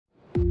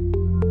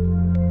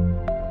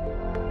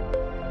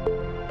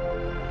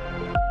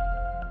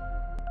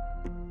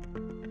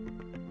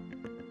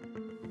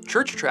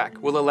ChurchTrac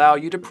will allow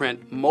you to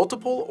print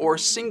multiple or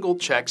single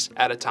checks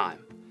at a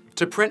time.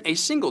 To print a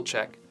single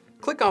check,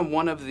 click on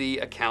one of the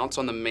accounts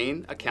on the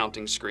main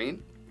accounting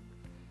screen,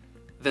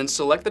 then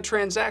select the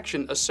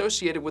transaction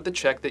associated with the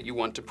check that you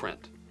want to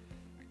print.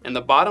 In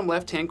the bottom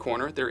left-hand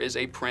corner, there is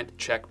a Print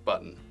Check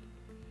button.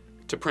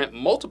 To print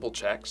multiple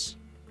checks,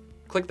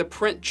 click the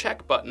Print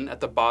Check button at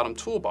the bottom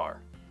toolbar,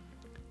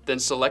 then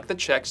select the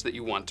checks that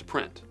you want to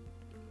print.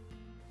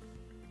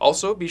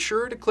 Also, be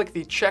sure to click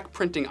the Check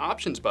Printing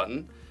Options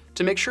button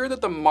to make sure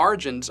that the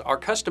margins are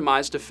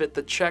customized to fit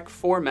the check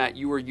format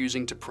you are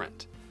using to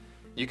print.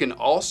 You can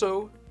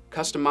also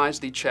customize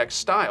the check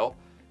style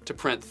to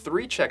print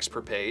 3 checks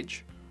per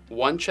page,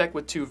 1 check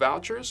with 2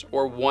 vouchers,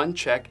 or 1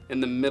 check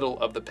in the middle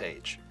of the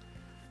page.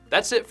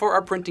 That's it for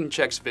our printing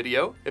checks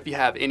video. If you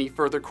have any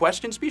further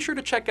questions, be sure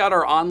to check out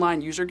our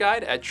online user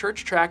guide at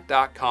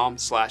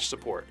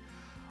churchtrac.com/support.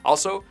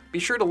 Also, be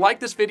sure to like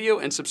this video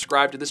and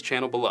subscribe to this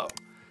channel below.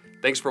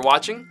 Thanks for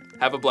watching.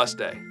 Have a blessed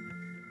day.